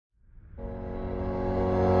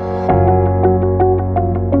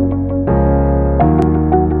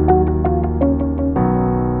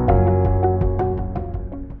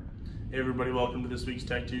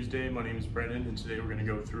Tech Tuesday. My name is Brendan, and today we're going to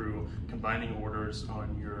go through combining orders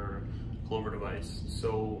on your Clover device.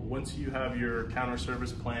 So once you have your counter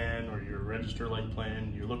service plan or your register light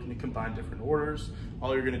plan, you're looking to combine different orders,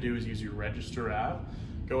 all you're going to do is use your register app.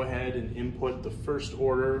 Go ahead and input the first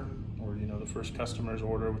order, or the first customer's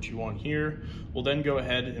order, which you want here. We'll then go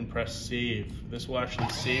ahead and press save. This will actually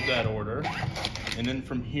save that order. And then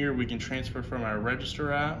from here, we can transfer from our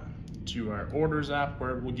register app to our orders app,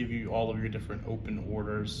 where it will give you all of your different open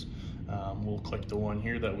orders. We'll click the one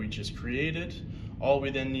here that we just created. All we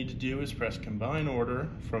then need to do is press combine order.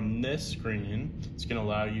 From this screen, it's going to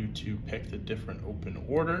allow you to pick the different open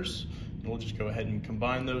orders. And we'll just go ahead and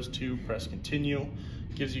combine those two, press continue.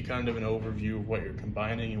 Gives you kind of an overview of what you're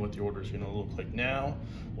combining and what the order is going to look like now.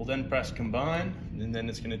 We'll then press combine, and then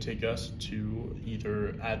it's going to take us to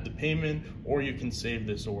either add the payment or you can save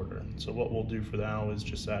this order. So what we'll do for now is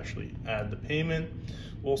just actually add the payment.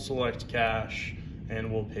 We'll select cash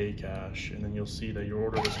and we'll pay cash, and then you'll see that your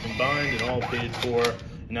order was combined and all paid for,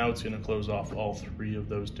 and now it's going to close off all three of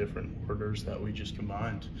those different orders that we just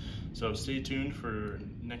combined. So stay tuned for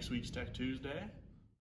next week's Tech Tuesday.